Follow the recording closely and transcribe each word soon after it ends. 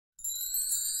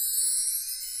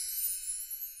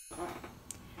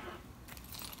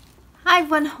Hi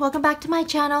everyone, welcome back to my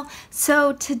channel.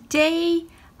 So today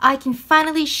I can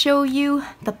finally show you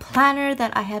the planner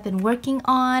that I have been working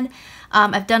on.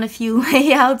 I've done a few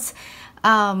layouts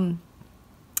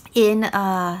in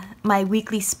my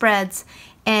weekly spreads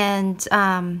and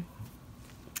said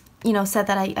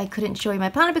that I couldn't show you my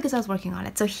planner because I was working on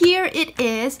it. So here it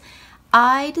is.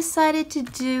 I decided to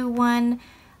do one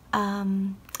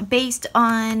based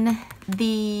on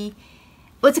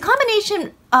it's a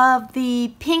combination of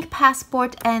the Pink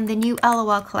Passport and the new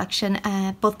LOL collection,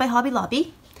 both by Hobby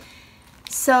Lobby.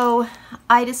 So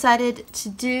I decided to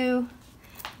do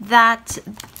that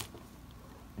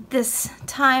this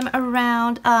time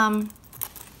around.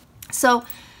 So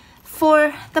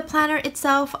for the planner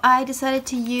itself, I decided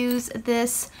to use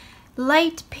this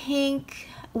light pink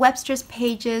Webster's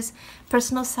Pages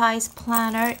personal size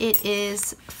planner. It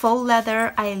is faux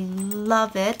leather. I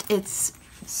love it. It's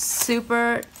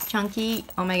super chunky.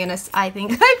 Oh my goodness, I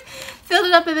think I filled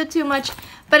it up a bit too much.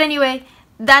 But anyway,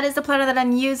 that is the planner that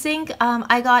I'm using.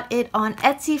 I got it on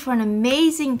Etsy for an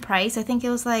amazing price. I think it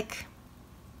was like,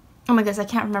 oh my goodness, I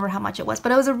can't remember how much it was,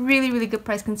 but it was a really, really good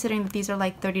price considering that these are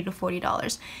like $30 to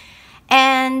 $40.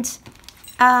 And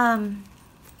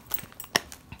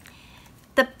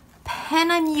the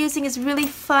pen I'm using is really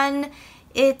fun.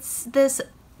 It's this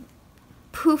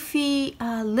poofy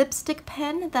lipstick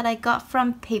pen that I got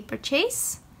from Paper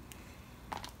Chase.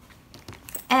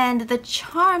 And the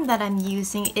charm that I'm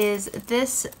using is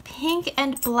this pink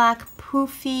and black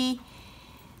poofy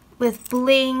with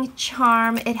bling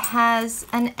charm. It has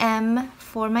an M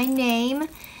for my name,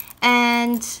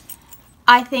 and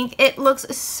I think it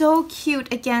looks so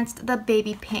cute against the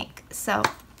baby pink. So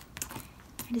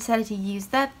I decided to use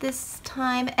that this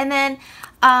time. And then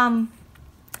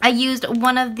I used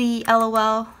one of the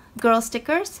LOL girl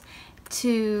stickers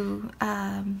to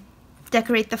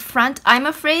decorate the front. I'm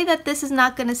afraid that this is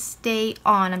not going to stay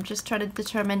on. I'm just trying to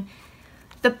determine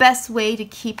the best way to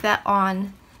keep that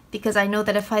on, because I know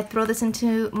that if I throw this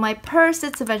into my purse,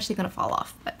 it's eventually going to fall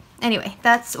off. But anyway,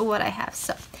 that's what I have.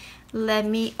 So let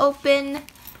me open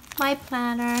my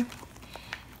planner.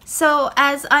 So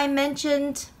as I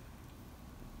mentioned,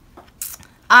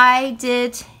 I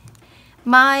did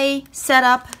my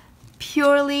setup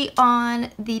purely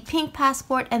on the Pink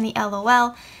Passport and the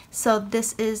LOL. So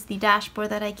this is the dashboard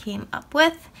that I came up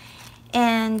with,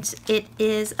 and it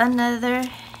is another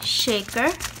shaker.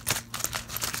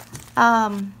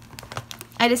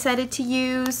 I decided to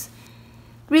use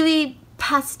really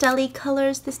pastel-y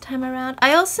colors this time around.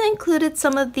 I also included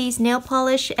some of these nail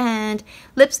polish and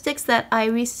lipsticks that I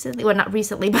recently, well not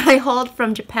recently, but I hauled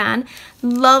from Japan.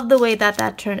 Love the way that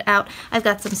that turned out. I've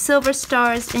got some silver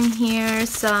stars in here,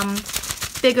 some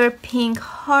bigger pink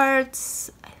hearts.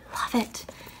 I love it.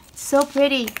 It's so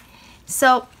pretty.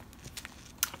 So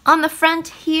on the front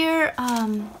here,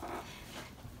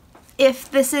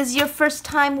 if this is your first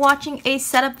time watching a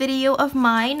setup video of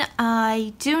mine,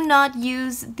 I do not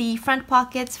use the front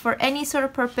pockets for any sort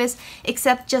of purpose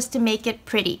except just to make it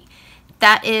pretty.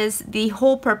 That is the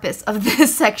whole purpose of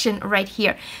this section right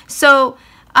here. So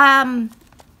I'm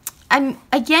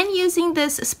again using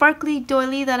this sparkly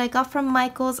doily that I got from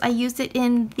Michaels. I used it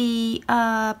in the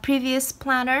previous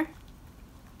planner,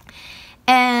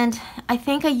 and I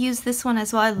think I used this one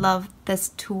as well. I love this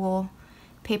tulle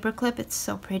paper clip. It's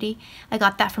so pretty. I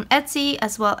got that from Etsy,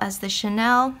 as well as the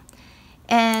Chanel.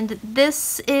 And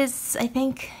this is, I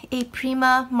think, a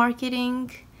Prima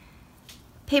marketing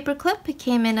paper clip. It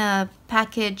came in a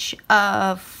package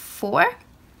of 4.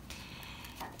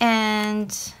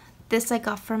 And this I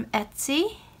got from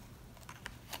Etsy.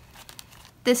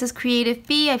 This is Creative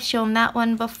Bee. I've shown that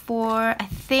one before. I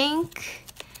think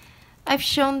I've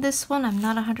shown this one, I'm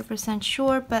not 100%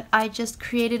 sure, but I just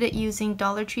created it using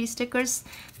Dollar Tree stickers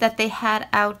that they had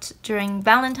out during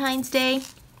Valentine's Day.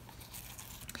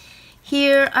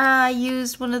 Here I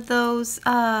used one of those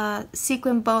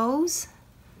sequin bows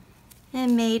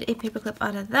and made a paperclip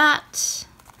out of that.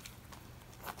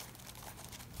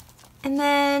 And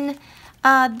then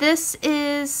this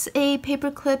is a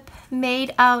paperclip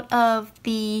made out of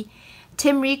the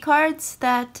Tim Ree cards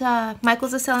that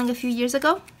Michaels was selling a few years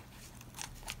ago.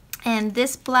 And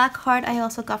this black heart I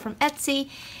also got from Etsy.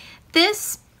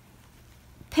 This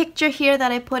picture here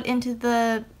that I put into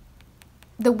the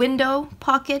window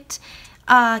pocket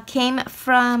came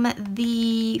from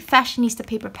the Fashionista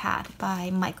paper pad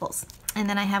by Michaels. And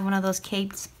then I have one of those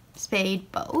Kate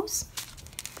Spade bows.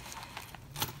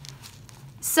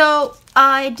 So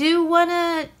I do want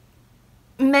to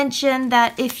mention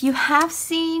that if you have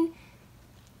seen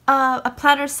a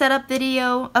planner setup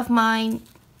video of mine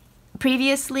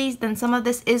previously, then some of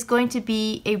this is going to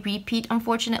be a repeat,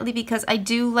 unfortunately, because I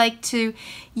do like to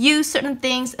use certain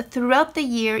things throughout the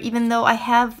year. Even though I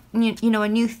have, you know, a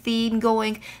new theme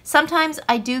going, sometimes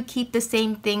I do keep the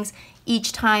same things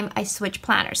each time I switch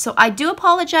planners. So I do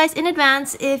apologize in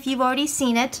advance if you've already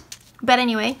seen it. But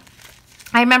anyway,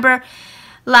 I remember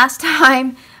last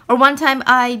time, or one time,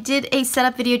 I did a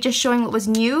setup video just showing what was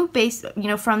new based, you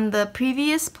know, from the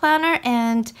previous planner,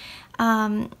 and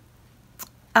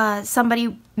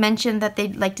somebody mentioned that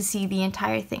they'd like to see the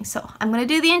entire thing. So I'm going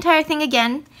to do the entire thing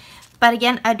again, but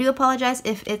again, I do apologize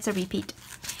if it's a repeat.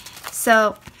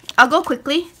 So I'll go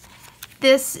quickly.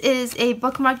 This is a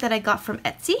bookmark that I got from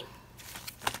Etsy.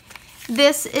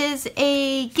 This is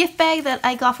a gift bag that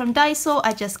I got from Daiso.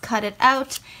 I just cut it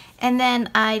out and then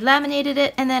I laminated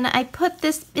it, and then I put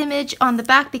this image on the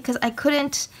back because I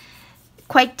couldn't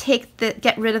quite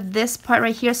get rid of this part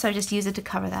right here, so I just used it to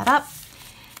cover that up.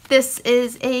 This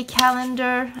is a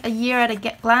calendar, a year at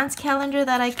a glance calendar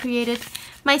that I created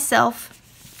myself.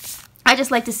 I just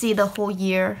like to see the whole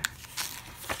year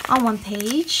on one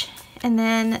page. And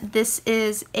then this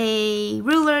is a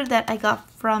ruler that I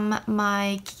got from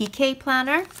my Kikki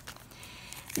planner.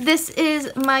 This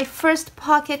is my first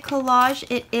pocket collage.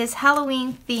 It is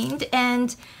Halloween themed,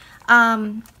 and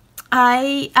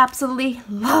I absolutely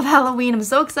love Halloween. I'm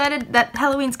so excited that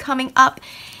Halloween's coming up.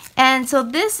 And so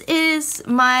this is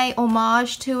my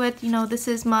homage to it. You know, this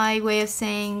is my way of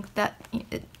saying that,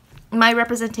 my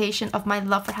representation of my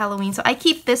love for Halloween. So I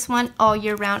keep this one all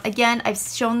year round. Again, I've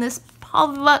shown this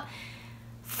probably about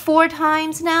 4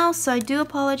 times now, so I do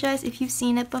apologize if you've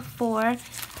seen it before.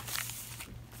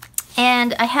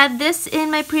 And I had this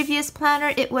in my previous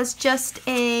planner. It was just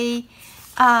a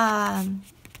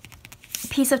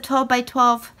piece of 12 by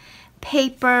 12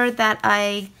 paper that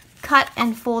I cut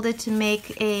and folded to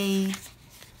make a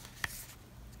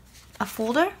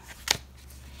folder.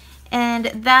 And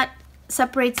that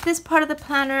separates this part of the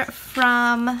planner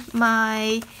from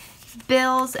my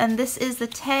bills, and this is the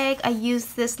tag. I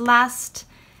used this last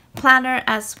planner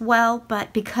as well,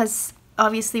 but because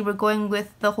obviously we're going with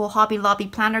the whole Hobby Lobby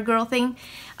planner girl thing,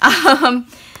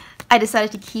 I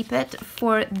decided to keep it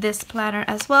for this planner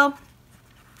as well.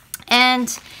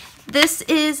 And this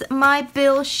is my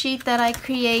bill sheet that I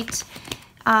create.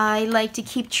 I like to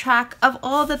keep track of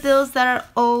all the bills that are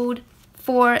owed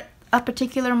for a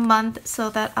particular month, so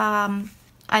that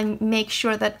I make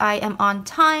sure that I am on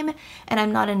time and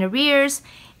I'm not in arrears.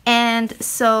 And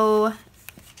so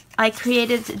I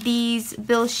created these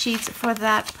bill sheets for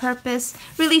that purpose.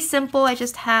 Really simple. I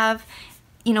just have,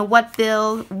 you know, what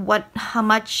bill, how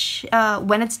much,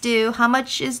 when it's due, how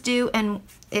much is due, and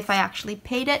if I actually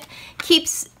paid it.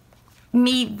 Keeps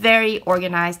me very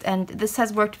organized, and this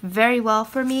has worked very well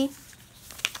for me.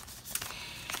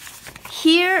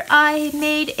 Here I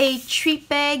made a treat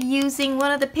bag using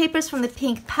one of the papers from the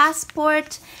Pink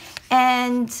Passport,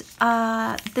 and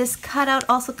this cutout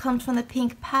also comes from the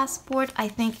Pink Passport. I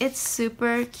think it's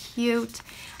super cute.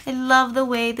 I love the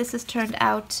way this has turned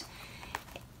out,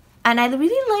 and I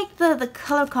really like the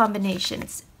color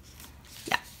combinations.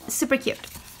 Yeah, super cute.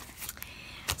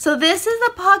 So this is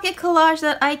the pocket collage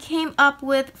that I came up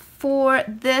with for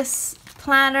this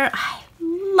planner. I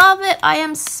love it. I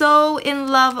am so in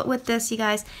love with this, you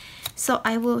guys. So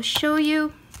I will show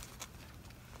you.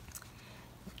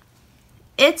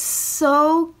 It's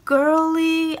so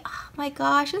girly. Oh my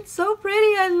gosh, it's so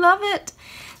pretty. I love it.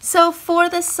 So for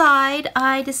the side,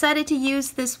 I decided to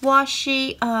use this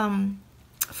washi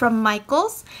from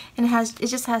Michaels, and it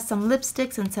just has some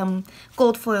lipsticks and some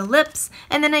gold foil lips.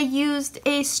 And then I used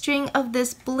a string of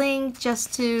this bling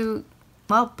just to,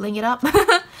 well, bling it up.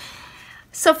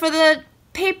 So for the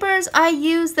papers, I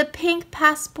used the Pink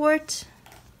Passport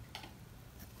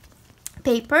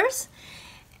papers,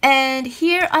 and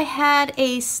here I had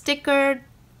a sticker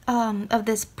of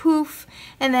this poof,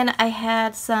 and then I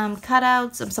had some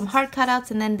cutouts, some heart cutouts,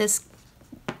 and then this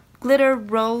glitter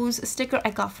rose sticker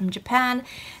I got from Japan.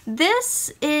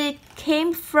 This, it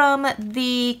came from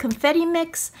the confetti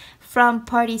mix from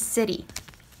Party City.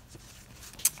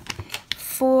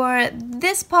 For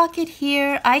this pocket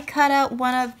here, I cut out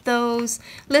one of those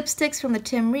lipsticks from the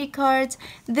Tim Ricards.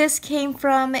 This came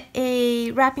from a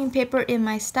wrapping paper in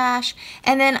my stash,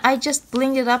 and then I just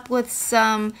blinged it up with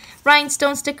some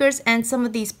rhinestone stickers and some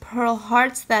of these pearl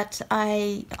hearts that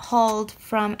I hauled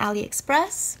from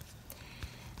AliExpress.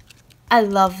 I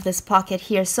love this pocket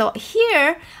here. So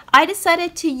here, I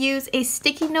decided to use a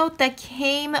sticky note that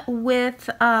came with,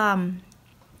 I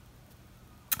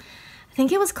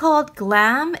think it was called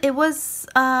Glam. It was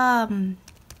a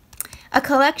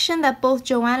collection that both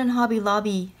Joann and Hobby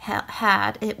Lobby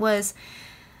had. It was,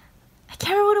 I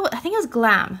can't remember what it was. think it was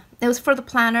Glam. It was for the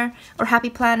planner or Happy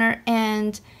Planner,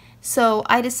 and so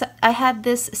I had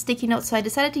this sticky note, so I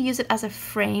decided to use it as a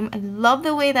frame. I love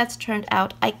the way that's turned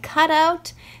out. I cut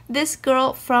out this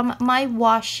girl from my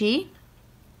washi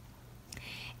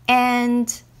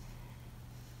and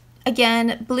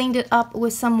again blinged it up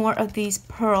with some more of these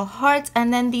pearl hearts,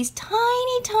 and then these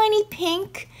tiny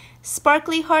pink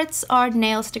sparkly hearts are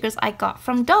nail stickers I got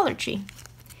from Dollar Tree.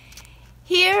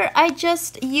 Here I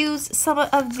just used some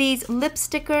of these lip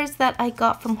stickers that I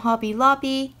got from Hobby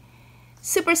Lobby.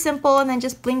 Super simple, and then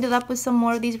just blinged it up with some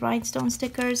more of these rhinestone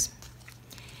stickers.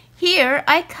 Here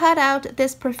I cut out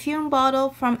this perfume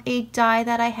bottle from a die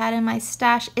that I had in my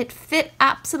stash. It fit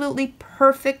absolutely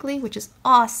perfectly, which is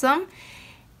awesome.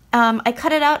 I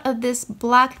cut it out of this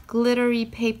black glittery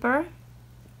paper,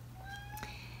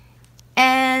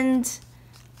 and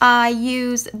I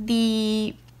used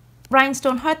the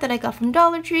rhinestone heart that I got from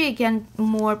Dollar Tree. Again,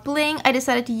 more bling. I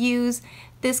decided to use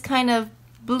this kind of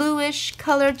bluish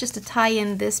color just to tie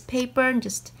in this paper and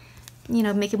just, you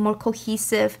know, make it more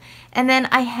cohesive. And then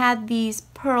I had these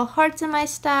pearl hearts in my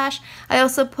stash. I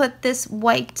also put this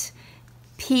white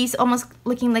piece almost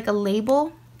looking like a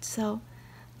label, so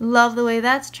love the way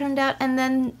that's turned out. And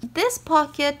then this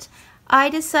pocket, I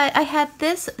had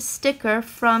this sticker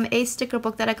from a sticker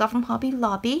book that I got from Hobby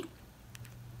Lobby.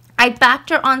 I backed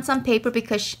her on some paper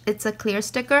because it's a clear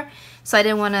sticker, so I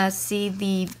didn't want to see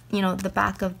the, you know, the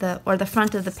back of the, or the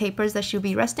front of the papers that she'll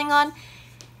be resting on.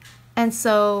 And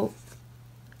so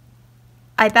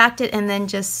I backed it and then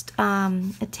just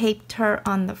taped her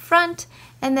on the front.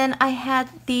 And then I had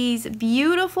these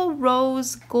beautiful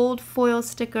rose gold foil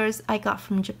stickers I got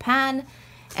from Japan.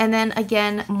 And then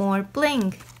again, more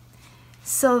bling.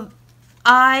 So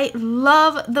I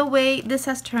love the way this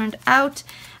has turned out.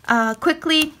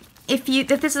 Quickly, if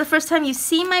this is the first time you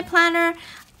see my planner,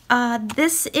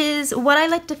 this is what I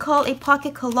like to call a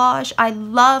pocket collage. I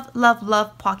love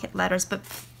pocket letters, but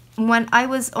when I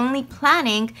was only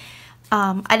planning,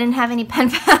 I didn't have any pen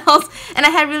pals, and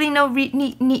I had really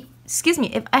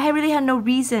I really had no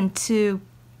reason to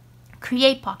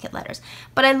create pocket letters.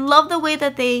 But I love the way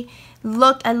that they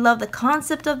looked. I love the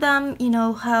concept of them, you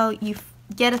know, how you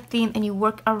get a theme and you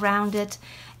work around it.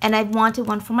 And I wanted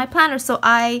one for my planner, so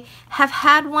I have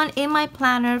had one in my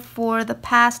planner for the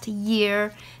past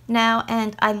year now,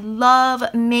 and I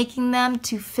love making them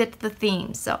to fit the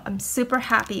theme. So I'm super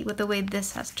happy with the way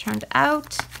this has turned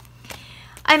out.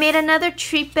 I made another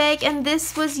treat bag, and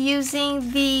this was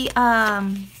using the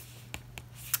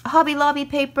Hobby Lobby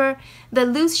paper, the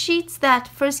loose sheets that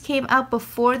first came out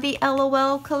before the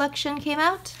LOL collection came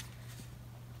out.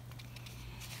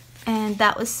 And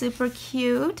that was super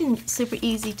cute and super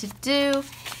easy to do.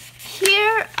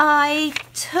 Here I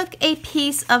took a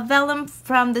piece of vellum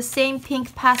from the same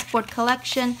pink passport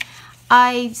collection.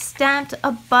 I stamped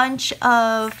a bunch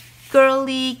of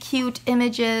girly, cute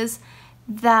images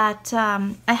that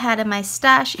I had in my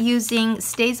stash using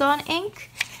StazOn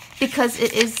ink because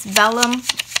it is vellum.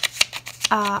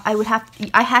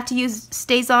 I had to use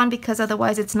StazOn because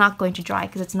otherwise it's not going to dry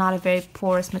because it's not a very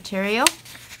porous material.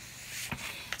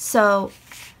 So,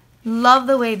 love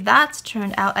the way that's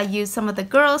turned out. I used some of the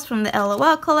girls from the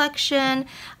LOL collection.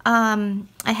 I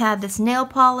had this nail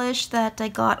polish that I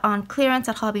got on clearance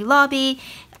at Hobby Lobby.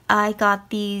 I got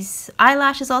these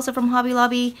eyelashes also from Hobby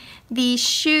Lobby. These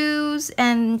shoes,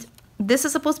 and this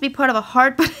is supposed to be part of a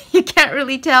heart, but you can't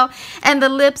really tell. And the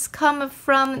lips come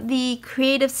from the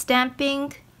Creative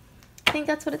Stamping, I think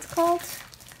that's what it's called.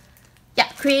 Yeah,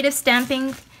 Creative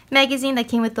Stamping magazine that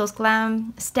came with those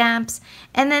glam stamps.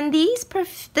 And then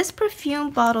this perfume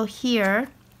bottle here,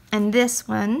 and this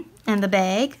one, and the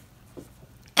bag,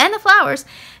 and the flowers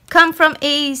come from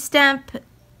a stamp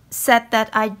set that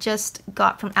I just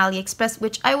got from AliExpress,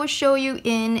 which I will show you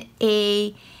in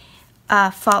a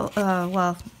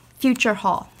future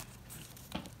haul.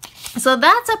 So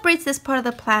that separates this part of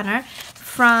the planner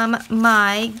from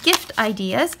my gift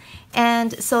ideas,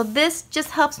 and so this just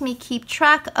helps me keep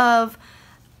track of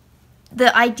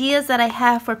the ideas that I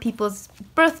have for people's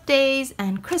birthdays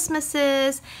and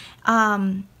Christmases,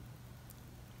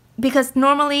 because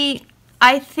normally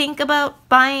I think about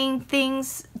buying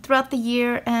things throughout the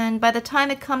year, and by the time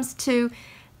it comes to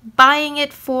buying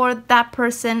it for that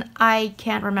person, I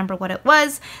can't remember what it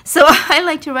was. So I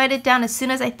like to write it down as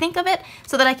soon as I think of it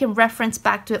so that I can reference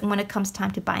back to it when it comes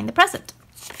time to buying the present.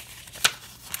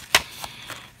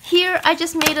 Here I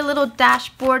just made a little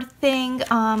dashboard thing.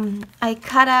 I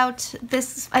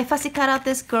fussy cut out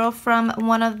this girl from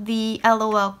one of the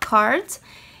LOL cards,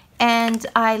 and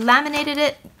I laminated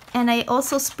it, and I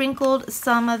also sprinkled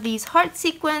some of these heart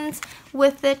sequins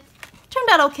with it turned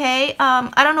out okay.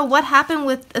 I don't know what happened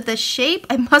with the shape.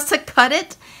 I must have cut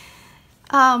it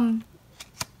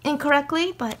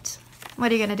incorrectly, but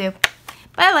what are you gonna do?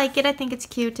 But I like it. I think it's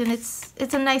cute, and it's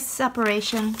a nice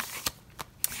separation.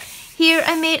 Here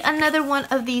I made another one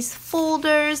of these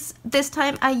folders. This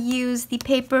time I used the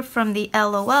paper from the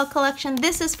LOL collection.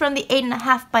 This is from the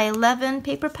 8.5 by 11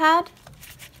 paper pad.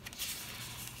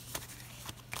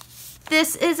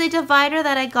 This is a divider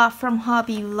that I got from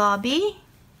Hobby Lobby.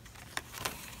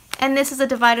 And this is a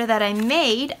divider that I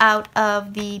made out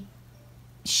of the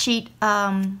sheet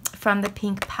from the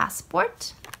Pink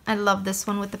Passport. I love this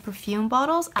one with the perfume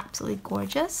bottles. Absolutely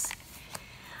gorgeous.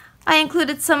 I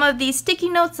included some of these sticky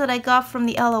notes that I got from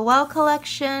the LOL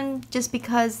collection just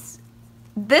because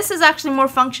this is actually more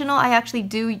functional. I actually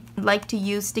do like to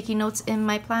use sticky notes in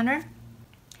my planner.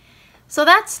 So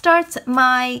that starts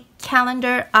my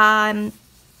calendar. I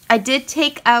did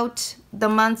take out the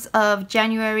months of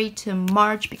January to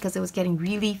March because it was getting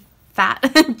really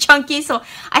fat and chunky, so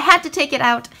I had to take it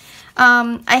out.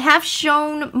 I have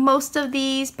shown most of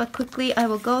these, but quickly I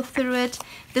will go through it.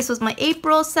 This was my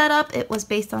April setup. It was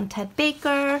based on Ted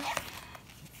Baker.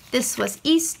 This was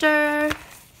Easter.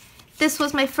 This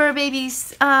was my fur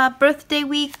baby's birthday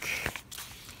week.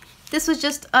 This was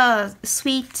just a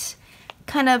sweet,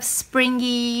 kind of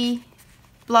springy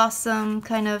blossom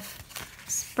kind of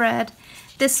spread.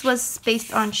 This was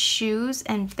based on shoes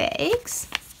and bags.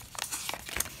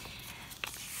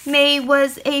 May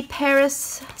was a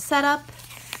Paris setup.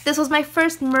 This was my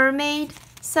first mermaid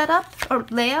setup or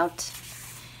layout.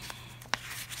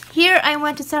 Here I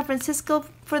went to San Francisco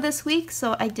for this week,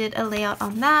 so I did a layout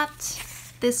on that.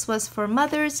 This was for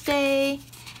Mother's Day.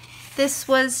 This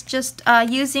was just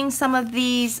using some of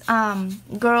these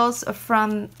girls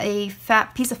from a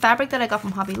piece of fabric that I got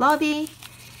from Hobby Lobby.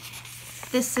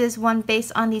 This is one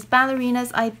based on these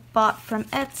ballerinas I bought from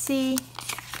Etsy.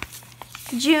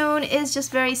 June is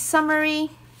just very summery.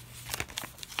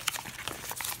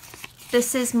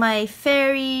 This is my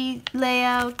fairy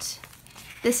layout.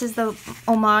 This is the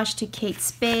homage to Kate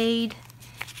Spade.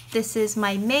 This is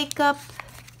my makeup.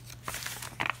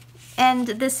 And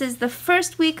this is the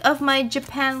first week of my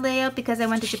Japan layout because I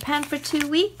went to Japan for 2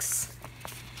 weeks.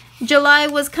 July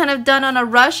was kind of done on a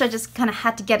rush. I just kind of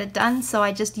had to get it done, so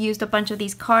I just used a bunch of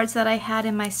these cards that I had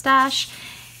in my stash.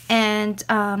 And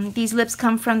these lips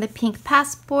come from the Pink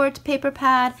Passport paper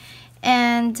pad,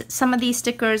 and some of these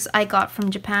stickers I got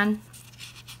from Japan.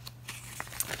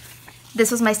 This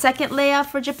was my second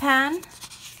layout for Japan.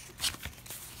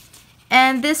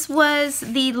 And this was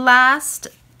the last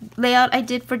layout I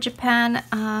did for Japan,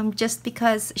 just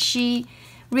because she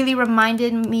really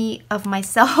reminded me of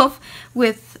myself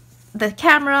with the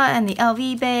camera and the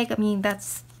LV bag. I mean,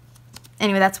 that's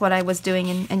what I was doing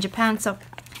in Japan. So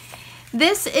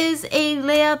this is a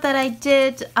layout that I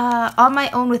did on my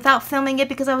own without filming it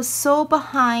because I was so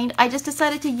behind. I just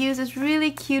decided to use this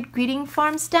really cute greeting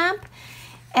farm stamp,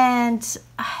 and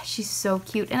she's so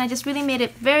cute, and I just really made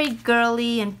it very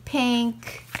girly and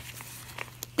pink.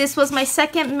 This was my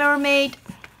second mermaid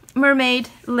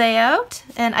layout,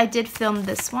 and I did film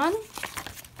this one.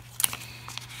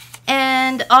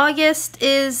 And August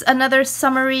is another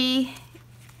summery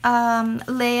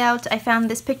layout. I found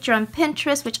this picture on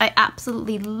Pinterest, which I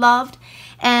absolutely loved,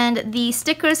 and the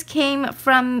stickers came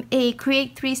from a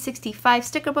Create 365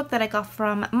 sticker book that I got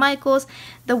from Michaels.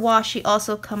 The washi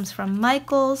also comes from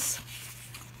Michaels.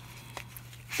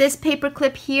 This paper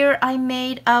clip here I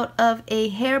made out of a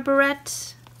hair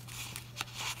barrette.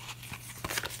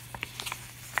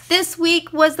 This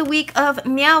week was the week of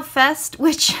Meow Fest,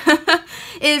 which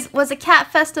was a cat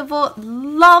festival.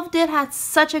 Loved it, had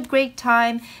such a great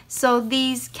time. So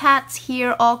these cats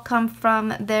here all come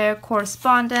from their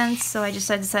correspondence. So I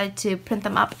decided to print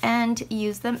them up and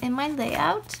use them in my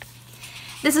layout.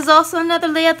 This is also another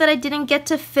layout that I didn't get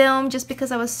to film just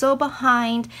because I was so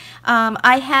behind.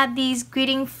 I had these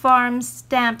Greeting Farm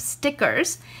stamp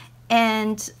stickers,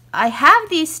 and I have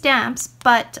these stamps,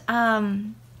 but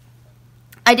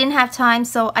I didn't have time,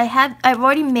 so I've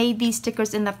already made these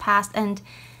stickers in the past, and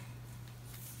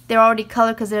they're already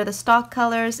colored because they're the stock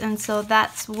colors, and so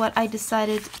that's what I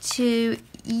decided to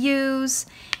use.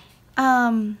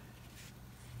 And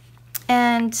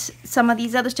some of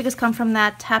these other stickers come from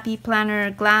that Happy Planner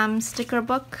Glam sticker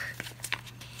book.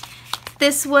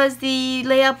 This was the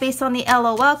layout based on the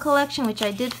LOL collection, which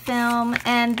I did film,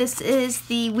 and this is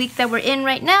the week that we're in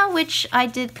right now, which I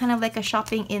did kind of like a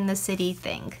shopping in the city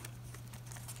thing.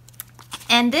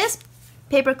 And this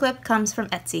paperclip comes from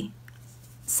Etsy.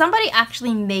 Somebody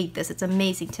actually made this. It's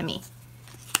amazing to me.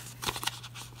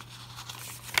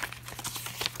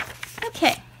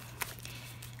 Okay.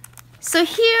 So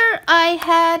here I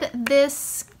had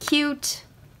this cute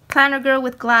planner girl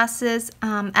with glasses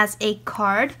as a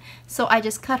card. So I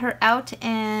just cut her out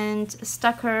and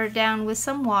stuck her down with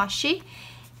some washi.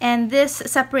 And this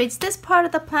separates this part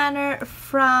of the planner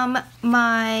from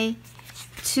my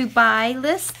to buy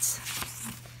lists.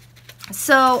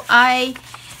 So I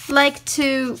like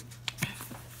to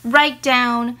write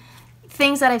down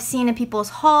things that I've seen in people's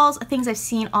hauls, things I've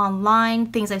seen online,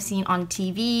 things I've seen on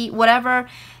TV, whatever.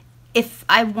 If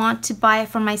I want to buy it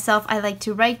for myself, I like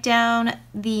to write down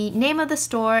the name of the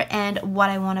store and what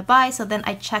I want to buy, so then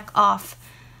I check off.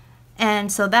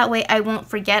 And so that way I won't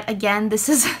forget. Again, this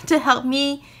is to help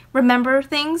me remember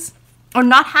things, or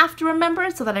not have to remember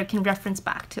it, so that I can reference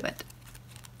back to it.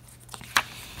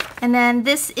 And then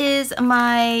this is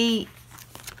my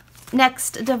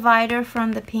next divider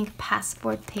from the pink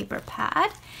passport paper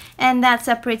pad, and that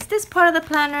separates this part of the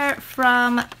planner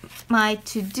from my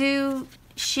to-do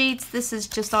sheets. This is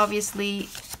just obviously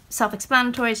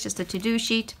self-explanatory, it's just a to-do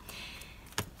sheet.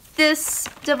 This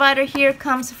divider here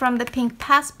comes from the pink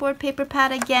passport paper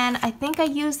pad again. I think I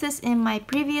used this in my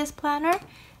previous planner,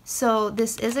 so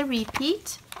this is a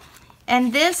repeat.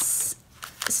 And this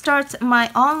starts my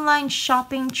online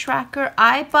shopping tracker.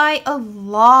 I buy a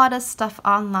lot of stuff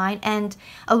online, and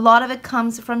a lot of it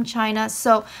comes from China,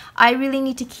 so I really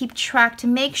need to keep track to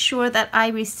make sure that I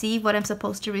receive what I'm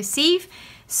supposed to receive.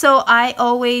 So I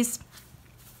always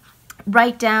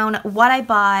write down what I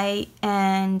buy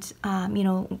and you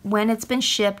know, when it's been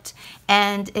shipped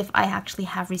and if I actually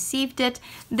have received it.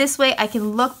 This way I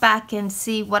can look back and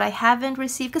see what I haven't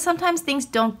received, because sometimes things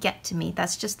don't get to me.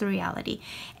 That's just the reality.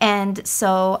 And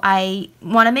so I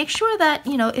want to make sure that,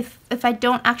 you know, if I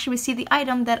don't actually receive the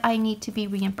item, that I need to be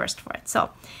reimbursed for it. So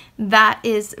that's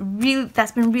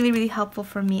been really helpful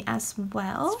for me as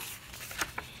well.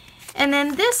 And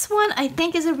then this one I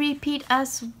think is a repeat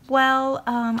as well.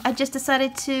 I just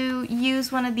decided to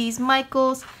use one of these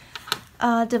Michaels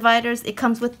dividers. It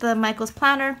comes with the Michaels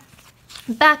planner.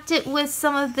 Backed it with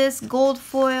some of this gold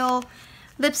foil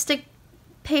lipstick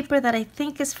paper that I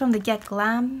think is from the Get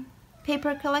Glam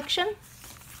paper collection.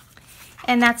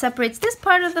 And that separates this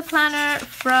part of the planner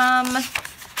from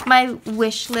my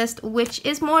wish list, which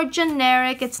is more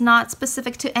generic. It's not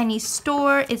specific to any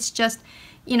store. It's just,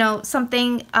 you know,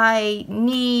 something I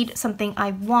need, something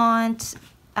I want.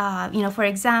 You know, for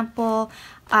example,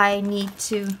 I need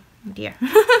to, oh dear,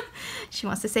 she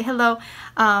wants to say hello.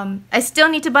 I still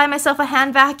need to buy myself a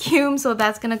hand vacuum, so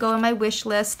that's gonna go in my wish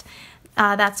list,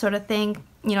 that sort of thing.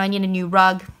 You know, I need a new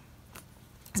rug,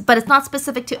 but it's not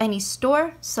specific to any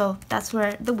store, so that's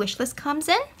where the wish list comes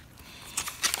in.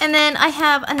 And then I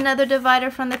have another divider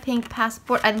from the pink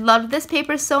passport. I love this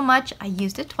paper so much, I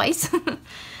used it twice.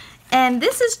 And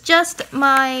this is just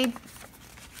my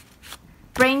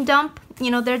brain dump.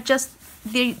 You know, they're just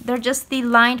the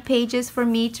lined pages for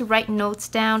me to write notes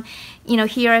down. You know,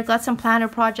 here I've got some planner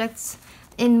projects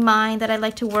in mind that I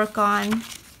like to work on,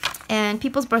 and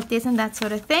people's birthdays and that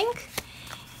sort of thing.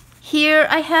 Here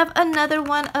I have another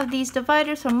one of these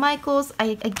dividers from Michaels.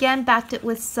 I again backed it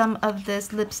with some of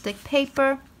this lipstick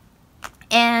paper,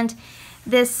 and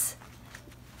this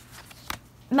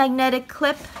magnetic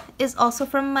clip is also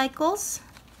from Michaels.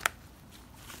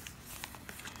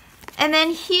 And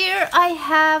then here I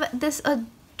have this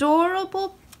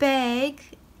adorable bag.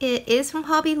 It is from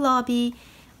Hobby Lobby.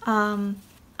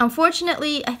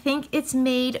 Unfortunately, I think it's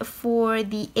made for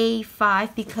the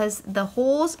A5 because the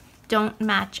holes don't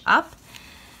match up.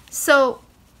 So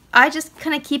I just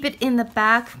kind of keep it in the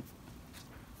back.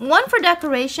 One, for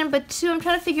decoration, but two, I'm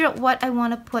trying to figure out what I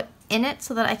want to put in it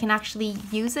so that I can actually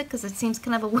use it, because it seems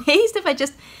kind of a waste if I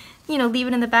just, you know, leave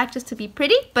it in the back just to be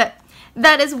pretty. But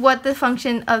that is what the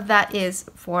function of that is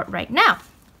for right now.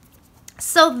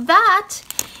 So that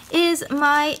is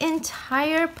my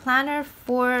entire planner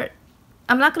for,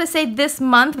 I'm not going to say this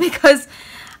month, because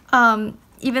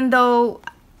even though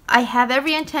I have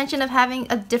every intention of having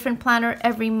a different planner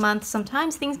every month,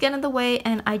 sometimes things get in the way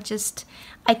and I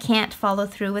can't follow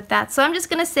through with that. So I'm just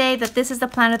going to say that this is the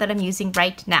planner that I'm using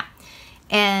right now.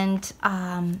 And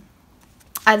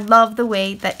I love the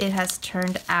way that it has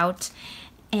turned out,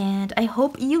 and I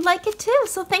hope you like it too.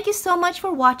 So thank you so much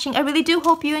for watching. I really do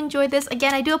hope you enjoyed this.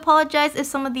 Again, I do apologize if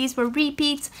some of these were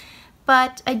repeats,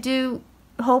 but I do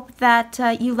hope that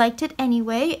you liked it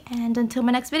anyway. And until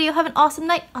my next video, have an awesome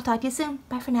night. I'll talk to you soon.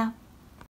 Bye for now.